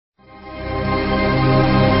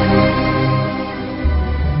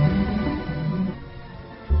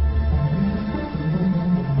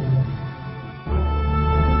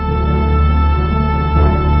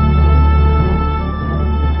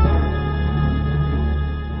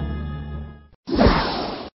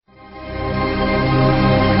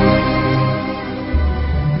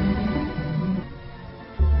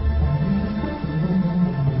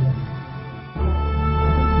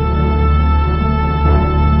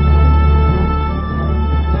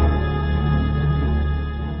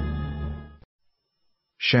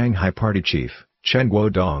Shanghai Party chief, Chen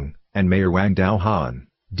Guodong, and Mayor Wang Daohan,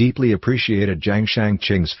 deeply appreciated Jiang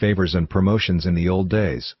Shangqing's favors and promotions in the old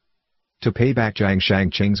days. To pay back Jiang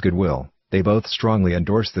Shangqing's goodwill, they both strongly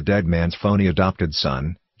endorsed the dead man's phony adopted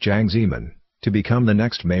son, Jiang Zemin, to become the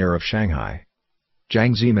next mayor of Shanghai.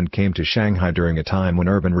 Jiang Zemin came to Shanghai during a time when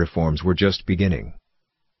urban reforms were just beginning.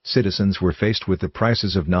 Citizens were faced with the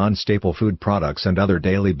prices of non-staple food products and other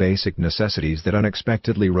daily basic necessities that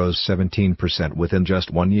unexpectedly rose 17% within just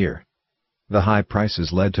 1 year. The high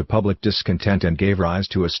prices led to public discontent and gave rise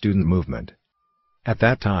to a student movement. At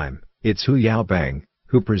that time, it's Hu Yaobang,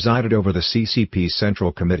 who presided over the CCP's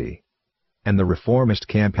Central Committee. And the reformist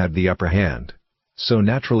camp had the upper hand. So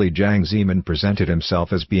naturally Jiang Zemin presented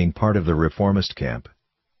himself as being part of the reformist camp.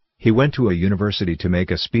 He went to a university to make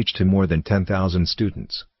a speech to more than 10,000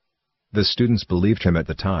 students. The students believed him at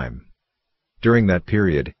the time. During that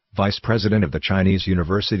period, Vice President of the Chinese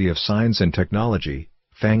University of Science and Technology,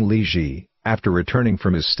 Fang Lizhi, after returning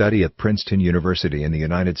from his study at Princeton University in the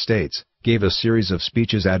United States, gave a series of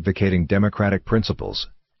speeches advocating democratic principles.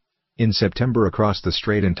 In September, across the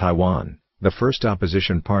strait in Taiwan, the first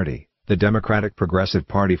opposition party, the Democratic Progressive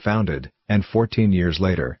Party, founded, and 14 years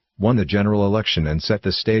later, won the general election and set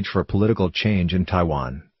the stage for political change in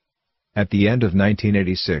Taiwan. At the end of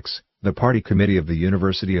 1986, the Party Committee of the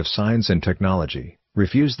University of Science and Technology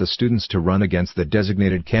refused the students to run against the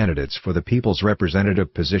designated candidates for the people's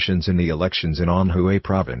representative positions in the elections in Anhui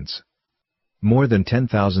Province. More than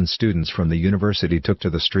 10,000 students from the university took to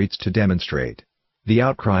the streets to demonstrate. The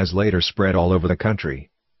outcries later spread all over the country.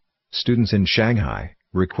 Students in Shanghai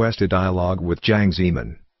requested dialogue with Jiang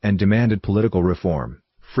Zemin, and demanded political reform,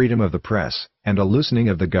 freedom of the press, and a loosening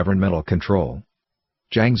of the governmental control.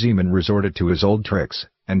 Jiang Zemin resorted to his old tricks,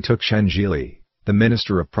 and took Chen Zhili, the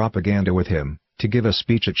Minister of Propaganda, with him, to give a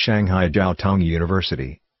speech at Shanghai Jiaotong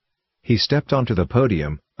University. He stepped onto the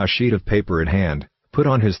podium, a sheet of paper in hand, put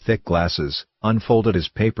on his thick glasses, unfolded his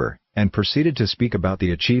paper, and proceeded to speak about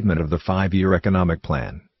the achievement of the 5-year economic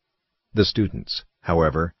plan. The students,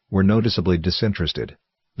 however, were noticeably disinterested.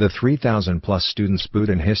 The 3,000-plus students booed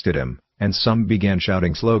and hissed at him, and some began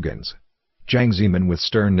shouting slogans. Jiang Zemin, with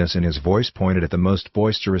sternness in his voice, pointed at the most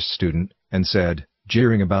boisterous student, and said,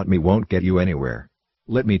 "Jeering about me won't get you anywhere.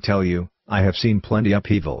 Let me tell you, I have seen plenty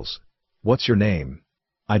upheavals. What's your name?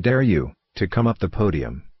 I dare you to come up the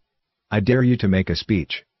podium. I dare you to make a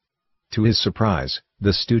speech." To his surprise,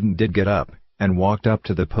 the student did get up, and walked up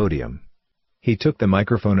to the podium. He took the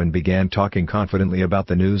microphone and began talking confidently about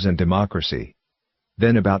the news and democracy.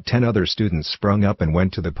 Then about 10 other students sprung up and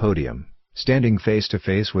went to the podium, standing face to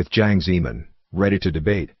face with Jiang Zemin, ready to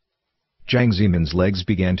debate. Jiang Zemin's legs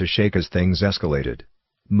began to shake as things escalated.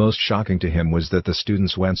 Most shocking to him was that the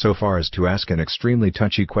students went so far as to ask an extremely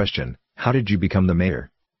touchy question: "How did you become the mayor?"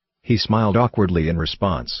 He smiled awkwardly in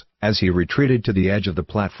response, as he retreated to the edge of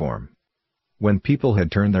the platform. When people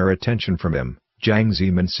had turned their attention from him, Jiang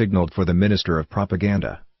Zemin signaled for the Minister of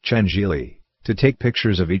Propaganda, Chen Zhili, to take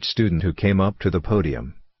pictures of each student who came up to the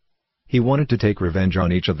podium. He wanted to take revenge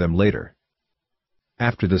on each of them later.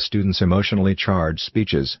 After the students' emotionally charged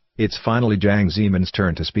speeches, it's finally Jiang Zemin's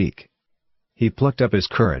turn to speak. He plucked up his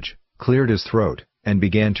courage, cleared his throat, and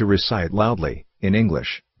began to recite loudly, in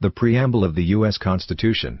English, the preamble of the U.S.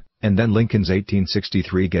 Constitution, and then Lincoln's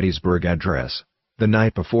 1863 Gettysburg Address. The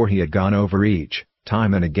night before he had gone over each,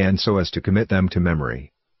 time and again, so as to commit them to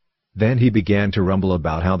memory. Then he began to rumble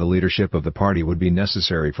about how the leadership of the party would be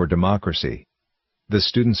necessary for democracy. The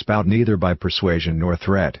students, bowed neither by persuasion nor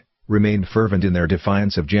threat, remained fervent in their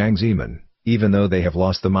defiance of Jiang Zemin, even though they have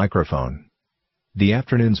lost the microphone. The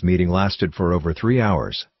afternoon's meeting lasted for over 3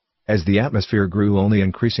 hours. As the atmosphere grew only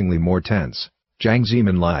increasingly more tense, Jiang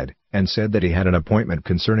Zemin lied, and said that he had an appointment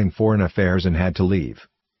concerning foreign affairs and had to leave.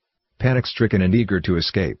 Panic-stricken and eager to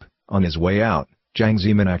escape, on his way out, Jiang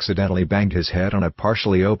Zemin accidentally banged his head on a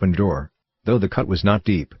partially open door. Though the cut was not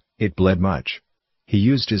deep, it bled much. He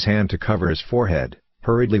used his hand to cover his forehead,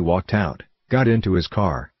 hurriedly walked out, got into his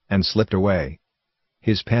car, and slipped away.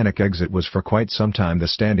 His panic exit was for quite some time the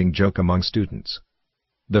standing joke among students.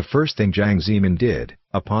 The first thing Jiang Zemin did,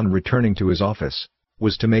 upon returning to his office,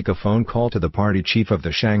 was to make a phone call to the party chief of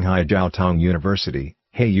the Shanghai Jiaotong University,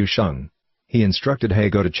 He Yusheng. He instructed He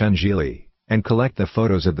go to Chen Zhili, and collect the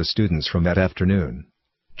photos of the students from that afternoon.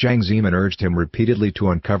 Jiang Zemin urged him repeatedly to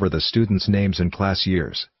uncover the students' names and class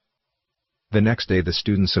years. The next day the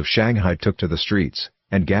students of Shanghai took to the streets,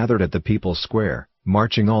 and gathered at the People's Square,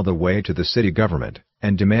 marching all the way to the city government,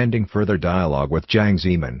 and demanding further dialogue with Jiang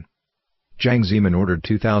Zemin. Jiang Zemin ordered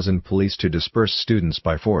 2,000 police to disperse students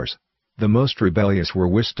by force. The most rebellious were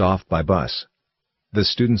whisked off by bus. The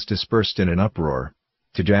students dispersed in an uproar.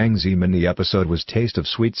 To Jiang Zemin the episode was taste of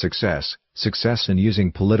sweet success, success in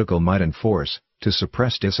using political might and force, to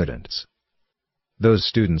suppress dissidents. Those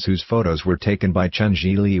students whose photos were taken by Chen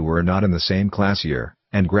Zhili were not in the same class year,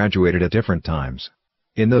 and graduated at different times.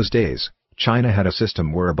 In those days, China had a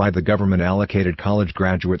system whereby the government allocated college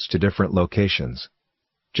graduates to different locations.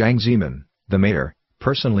 Jiang Zemin, the mayor,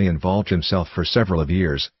 personally involved himself for several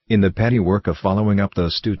years in the petty work of following up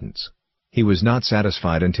those students. He was not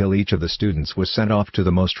satisfied until each of the students was sent off to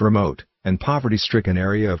the most remote and poverty-stricken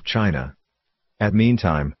area of China. At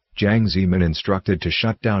meantime, Jiang Zemin instructed to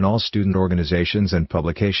shut down all student organizations and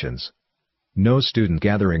publications. No student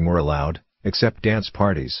gathering were allowed, except dance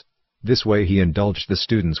parties. This way he indulged the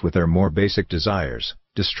students with their more basic desires,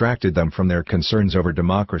 distracted them from their concerns over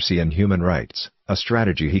democracy and human rights, a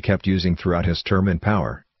strategy he kept using throughout his term in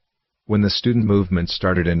power. When the student movement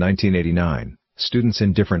started in 1989, students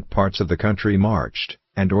in different parts of the country marched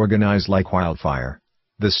and organized like wildfire.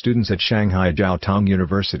 The students at Shanghai Jiao Tong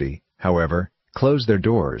University, however, closed their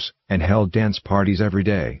doors and held dance parties every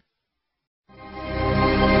day.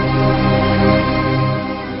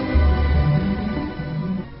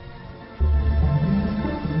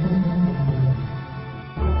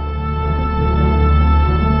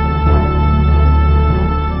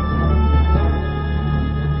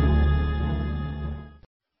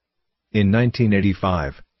 In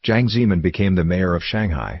 1985, Jiang Zemin became the mayor of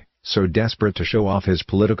Shanghai, so desperate to show off his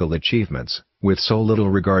political achievements, with so little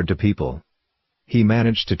regard to people. He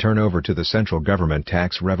managed to turn over to the central government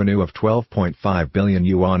tax revenue of 12.5 billion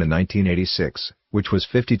yuan in 1986, which was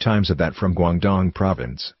 50 times of that from Guangdong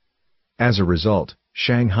province. As a result,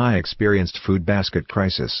 Shanghai experienced food basket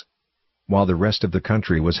crisis. While the rest of the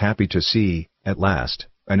country was happy to see, at last,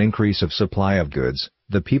 an increase of supply of goods,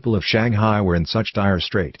 the people of Shanghai were in such dire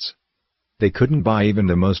straits. They couldn't buy even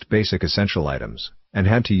the most basic essential items, and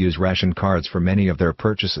had to use ration cards for many of their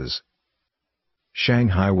purchases.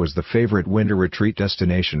 Shanghai was the favorite winter retreat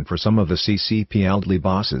destination for some of the CCP elderly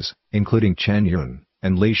bosses, including Chen Yun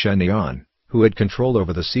and Li Shenian, who had control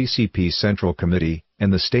over the CCP Central Committee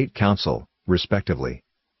and the State Council, respectively.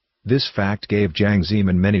 This fact gave Jiang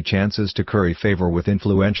Zemin many chances to curry favor with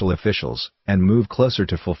influential officials and move closer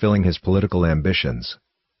to fulfilling his political ambitions.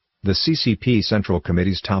 The CCP Central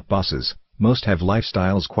Committee's top bosses, most have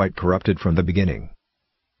lifestyles quite corrupted from the beginning.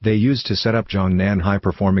 They used to set up Zhongnan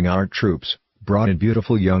high-performing art troupes, brought in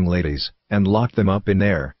beautiful young ladies, and locked them up in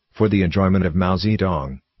there, for the enjoyment of Mao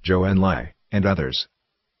Zedong, Zhou Enlai, and others.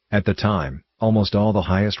 At the time, almost all the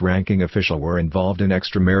highest-ranking officials were involved in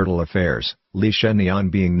extramarital affairs, Li Shenian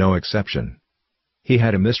being no exception. He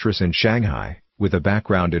had a mistress in Shanghai, with a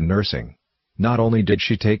background in nursing. Not only did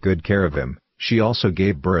she take good care of him, she also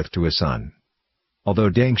gave birth to a son.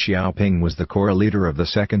 Although Deng Xiaoping was the core leader of the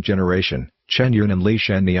second generation, Chen Yun and Li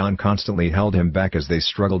Shenian constantly held him back as they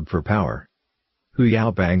struggled for power. Hu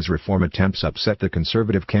Yaobang's reform attempts upset the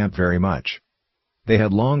conservative camp very much. They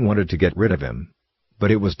had long wanted to get rid of him.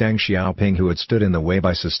 But it was Deng Xiaoping who had stood in the way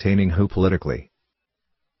by sustaining Hu politically.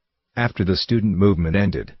 After the student movement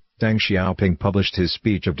ended, Deng Xiaoping published his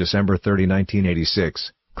speech of December 30,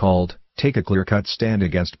 1986, called, "Take a Clear-Cut Stand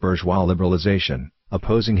Against Bourgeois Liberalization,"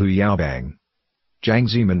 opposing Hu Yaobang. Jiang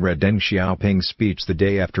Zemin read Deng Xiaoping's speech the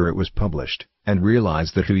day after it was published, and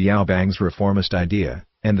realized that Hu Yaobang's reformist idea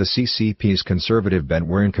and the CCP's conservative bent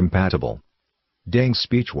were incompatible. Deng's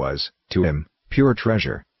speech was, to him, pure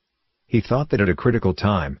treasure. He thought that at a critical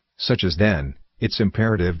time, such as then, it's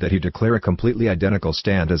imperative that he declare a completely identical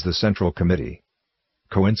stand as the Central Committee.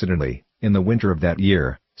 Coincidentally, in the winter of that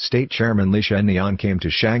year, State Chairman Li Shenian came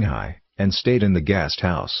to Shanghai, and stayed in the guest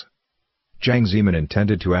house. Jiang Zemin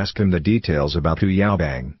intended to ask him the details about Hu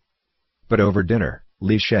Yaobang. But over dinner,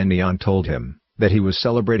 Li Shenian told him that he was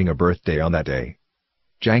celebrating a birthday on that day.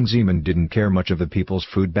 Jiang Zemin didn't care much of the people's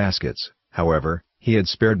food baskets, however, he had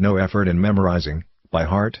spared no effort in memorizing, by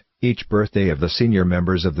heart, each birthday of the senior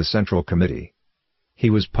members of the Central Committee. He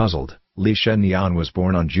was puzzled. Li Shenian was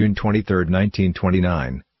born on June 23,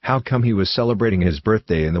 1929, how come he was celebrating his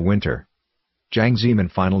birthday in the winter? Jiang Zemin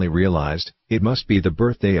finally realized, it must be the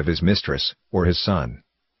birthday of his mistress, or his son.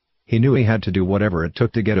 He knew he had to do whatever it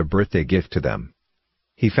took to get a birthday gift to them.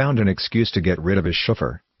 He found an excuse to get rid of his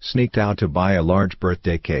chauffeur, sneaked out to buy a large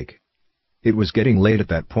birthday cake. It was getting late at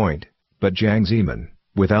that point, but Jiang Zemin,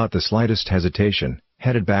 without the slightest hesitation,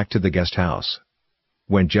 headed back to the guest house.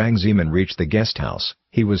 When Jiang Zemin reached the guest house,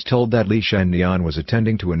 he was told that Li Shenian was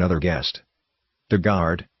attending to another guest. The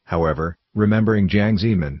guard, however, remembering Jiang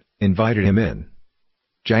Zemin, invited him in.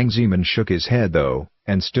 Jiang Zemin shook his head though,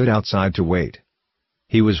 and stood outside to wait.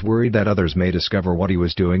 He was worried that others may discover what he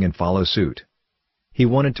was doing and follow suit. He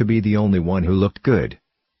wanted to be the only one who looked good.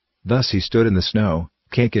 Thus he stood in the snow,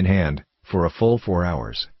 cake in hand, for a full 4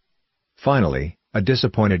 hours. Finally, a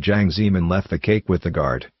disappointed Jiang Zemin left the cake with the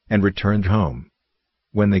guard, and returned home.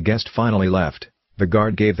 When the guest finally left, the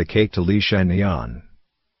guard gave the cake to Li Shenyan.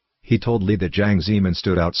 He told Li that Jiang Zemin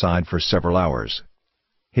stood outside for several hours.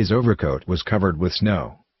 His overcoat was covered with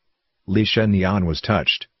snow. Li Shenyan was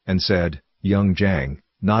touched, and said, "Young Jiang,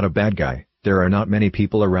 not a bad guy, there are not many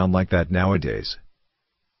people around like that nowadays."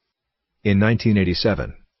 In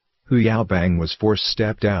 1987, Hu Yaobang was forced to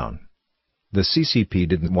step down. The CCP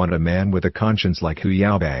didn't want a man with a conscience like Hu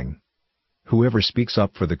Yaobang. Whoever speaks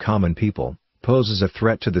up for the common people, poses a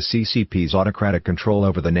threat to the CCP's autocratic control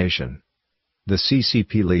over the nation. The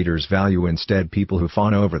CCP leaders value instead people who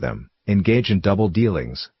fawn over them, engage in double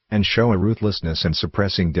dealings, and show a ruthlessness in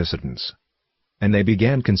suppressing dissidents. And they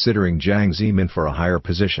began considering Jiang Zemin for a higher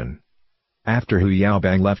position. After Hu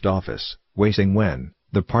Yaobang left office, Wei Singwen,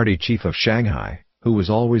 the party chief of Shanghai, who was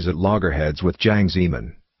always at loggerheads with Jiang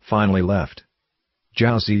Zemin, finally left.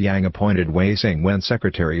 Zhao Ziyang appointed Wei Singwen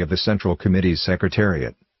secretary of the Central Committee's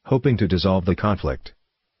secretariat, hoping to dissolve the conflict.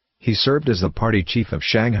 He served as the party chief of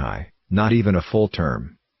Shanghai, not even a full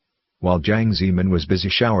term. While Jiang Zemin was busy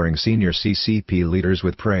showering senior CCP leaders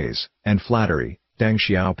with praise and flattery, Deng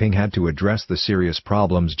Xiaoping had to address the serious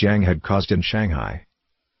problems Jiang had caused in Shanghai.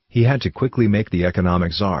 He had to quickly make the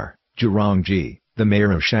economic czar, Zhu Rongji, the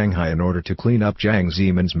mayor of Shanghai in order to clean up Jiang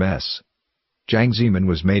Zemin's mess. Jiang Zemin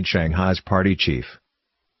was made Shanghai's party chief.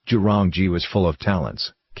 Zhu Rongji was full of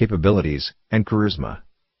talents, capabilities, and charisma.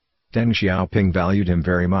 Deng Xiaoping valued him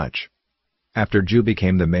very much. After Zhu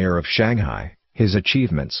became the mayor of Shanghai, his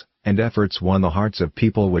achievements and efforts won the hearts of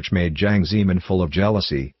people, which made Jiang Zemin full of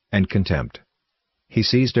jealousy and contempt. He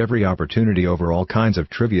seized every opportunity over all kinds of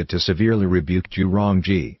trivia to severely rebuke Zhu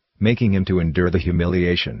Rongji, making him to endure the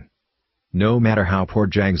humiliation. No matter how poor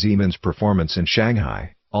Jiang Zemin's performance in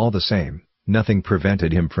Shanghai, all the same, nothing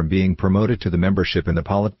prevented him from being promoted to the membership in the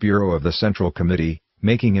Politburo of the Central Committee,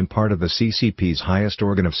 making him part of the CCP's highest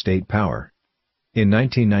organ of state power. In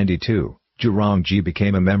 1992, Zhu Rongji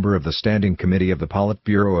became a member of the Standing Committee of the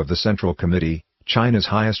Politburo of the Central Committee, China's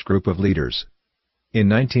highest group of leaders. In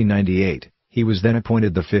 1998, he was then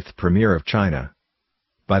appointed the 5th Premier of China.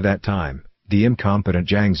 By that time, the incompetent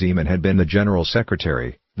Jiang Zemin had been the General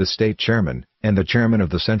Secretary, the State Chairman, and the Chairman of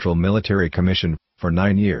the Central Military Commission, for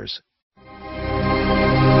 9 years.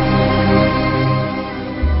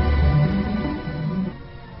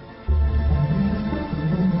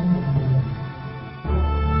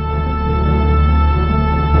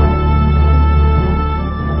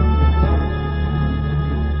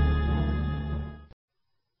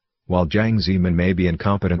 While Jiang Zemin may be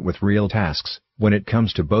incompetent with real tasks, when it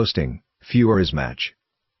comes to boasting, few are his match.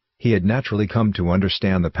 He had naturally come to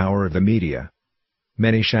understand the power of the media.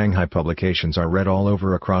 Many Shanghai publications are read all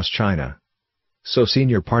over across China. So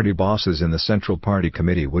senior party bosses in the Central Party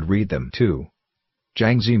Committee would read them too.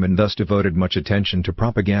 Jiang Zemin thus devoted much attention to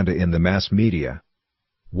propaganda in the mass media.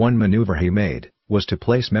 One maneuver he made was to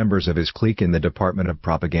place members of his clique in the Department of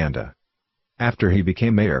Propaganda. After he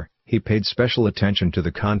became mayor, he paid special attention to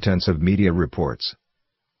the contents of media reports.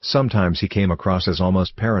 Sometimes he came across as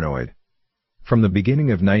almost paranoid. From the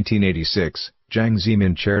beginning of 1986, Jiang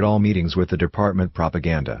Zemin chaired all meetings with the Department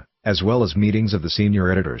Propaganda, as well as meetings of the senior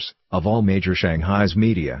editors of all major Shanghai's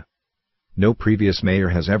media. No previous mayor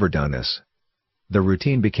has ever done this. The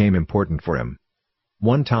routine became important for him.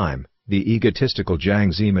 One time, the egotistical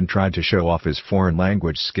Jiang Zemin tried to show off his foreign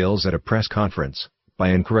language skills at a press conference, by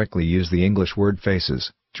incorrectly use the English word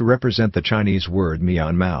faces to represent the Chinese word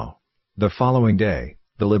Myanmar. The following day,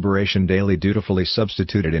 the Liberation Daily dutifully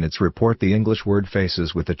substituted in its report the English word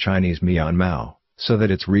faces with the Chinese Myanmar, so that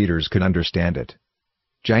its readers could understand it.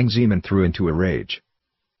 Jiang Zemin threw into a rage.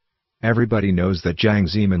 Everybody knows that Jiang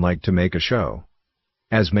Zemin liked to make a show.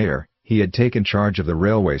 As mayor, he had taken charge of the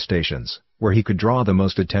railway stations, where he could draw the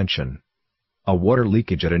most attention. A water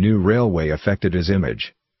leakage at a new railway affected his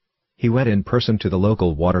image. He went in person to the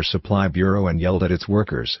local water supply bureau and yelled at its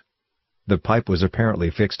workers. The pipe was apparently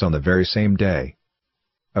fixed on the very same day.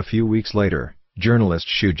 A few weeks later, journalist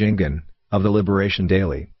Xu Jinggan, of the Liberation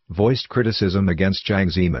Daily, voiced criticism against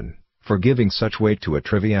Jiang Zemin for giving such weight to a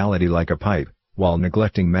triviality like a pipe, while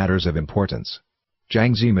neglecting matters of importance.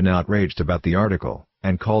 Jiang Zemin outraged about the article,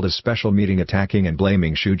 and called a special meeting attacking and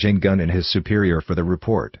blaming Xu Jinggan and his superior for the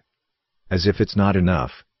report. As if it's not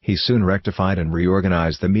enough, he soon rectified and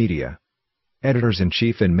reorganized the media.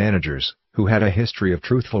 Editors-in-chief and managers, who had a history of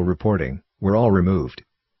truthful reporting, were all removed.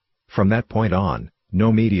 From that point on,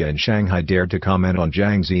 no media in Shanghai dared to comment on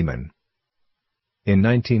Jiang Zemin. In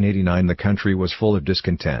 1989 the country was full of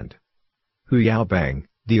discontent. Hu Yaobang,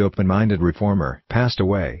 the open-minded reformer, passed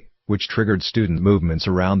away, which triggered student movements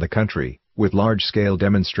around the country, with large-scale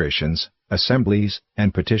demonstrations, assemblies,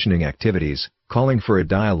 and petitioning activities, calling for a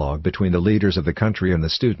dialogue between the leaders of the country and the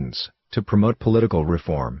students, to promote political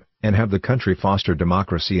reform, and have the country foster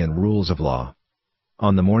democracy and rules of law.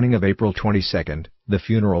 On the morning of April 22, the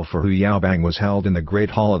funeral for Hu Yaobang was held in the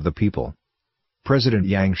Great Hall of the People. President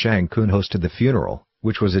Yang Shangkun hosted the funeral,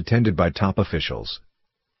 which was attended by top officials.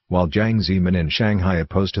 While Jiang Zemin in Shanghai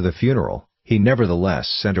opposed to the funeral, he nevertheless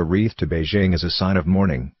sent a wreath to Beijing as a sign of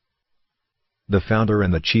mourning. The founder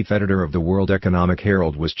and the chief editor of the World Economic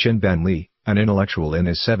Herald was Qin Benli, an intellectual in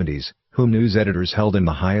his 70s, whom news editors held in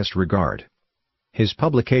the highest regard. His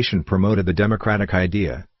publication promoted the democratic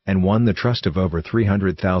idea, and won the trust of over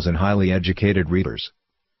 300,000 highly educated readers.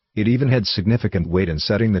 It even had significant weight in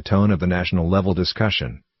setting the tone of the national-level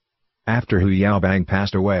discussion. After Hu Yaobang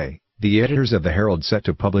passed away, the editors of the Herald set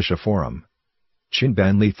to publish a forum. Qin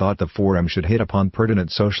Benli thought the forum should hit upon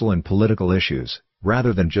pertinent social and political issues,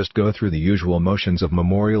 rather than just go through the usual motions of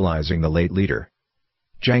memorializing the late leader.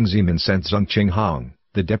 Jiang Zemin sent Zheng Qinghong,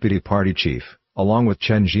 the deputy party chief, along with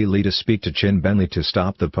Chen Zhili to speak to Qin Benli to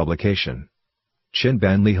stop the publication. Qin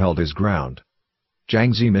Benli held his ground.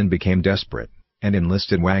 Jiang Zemin became desperate, and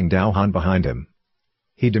enlisted Wang Daohan behind him.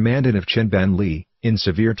 He demanded of Qin Benli, in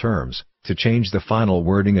severe terms, to change the final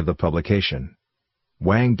wording of the publication.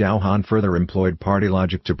 Wang Daohan further employed party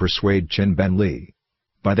logic to persuade Qin Benli.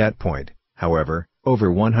 By that point, however,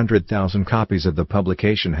 over 100,000 copies of the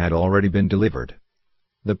publication had already been delivered.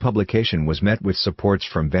 The publication was met with supports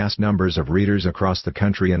from vast numbers of readers across the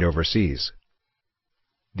country and overseas.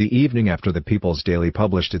 The evening after the People's Daily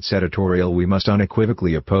published its editorial, "We must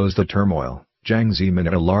unequivocally oppose the turmoil," Jiang Zemin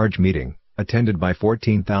at a large meeting, attended by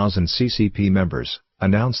 14,000 CCP members,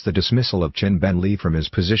 announced the dismissal of Qin Benli from his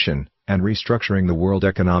position, and restructuring the World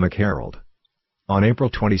Economic Herald. On April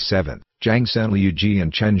 27, Jiang sent Liu Ji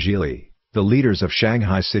and Chen Zhili, the leaders of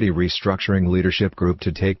Shanghai City Restructuring Leadership Group,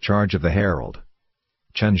 to take charge of the Herald.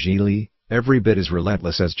 Chen Zhili, every bit as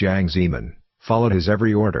relentless as Jiang Zemin, followed his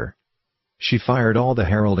every order. She fired all the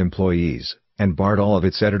Herald employees, and barred all of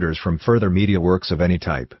its editors from further media works of any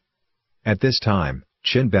type. At this time,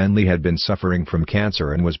 Qin Benli had been suffering from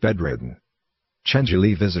cancer and was bedridden. Chen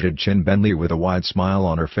Zhili visited Qin Benli with a wide smile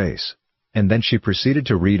on her face. And then she proceeded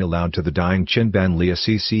to read aloud to the dying Qin Benli a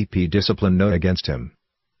CCP discipline note against him.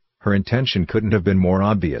 Her intention couldn't have been more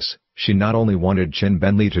obvious. She not only wanted Qin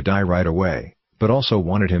Benli to die right away, but also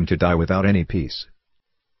wanted him to die without any peace.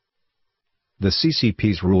 The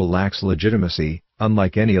CCP's rule lacks legitimacy,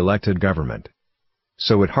 unlike any elected government.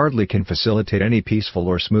 So it hardly can facilitate any peaceful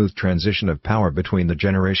or smooth transition of power between the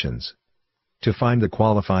generations. To find the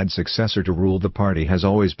qualified successor to rule the party has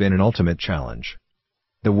always been an ultimate challenge.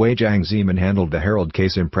 The way Jiang Zemin handled the Herald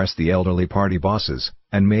case impressed the elderly party bosses,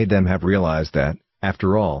 and made them have realized that,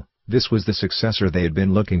 after all, this was the successor they had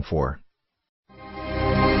been looking for.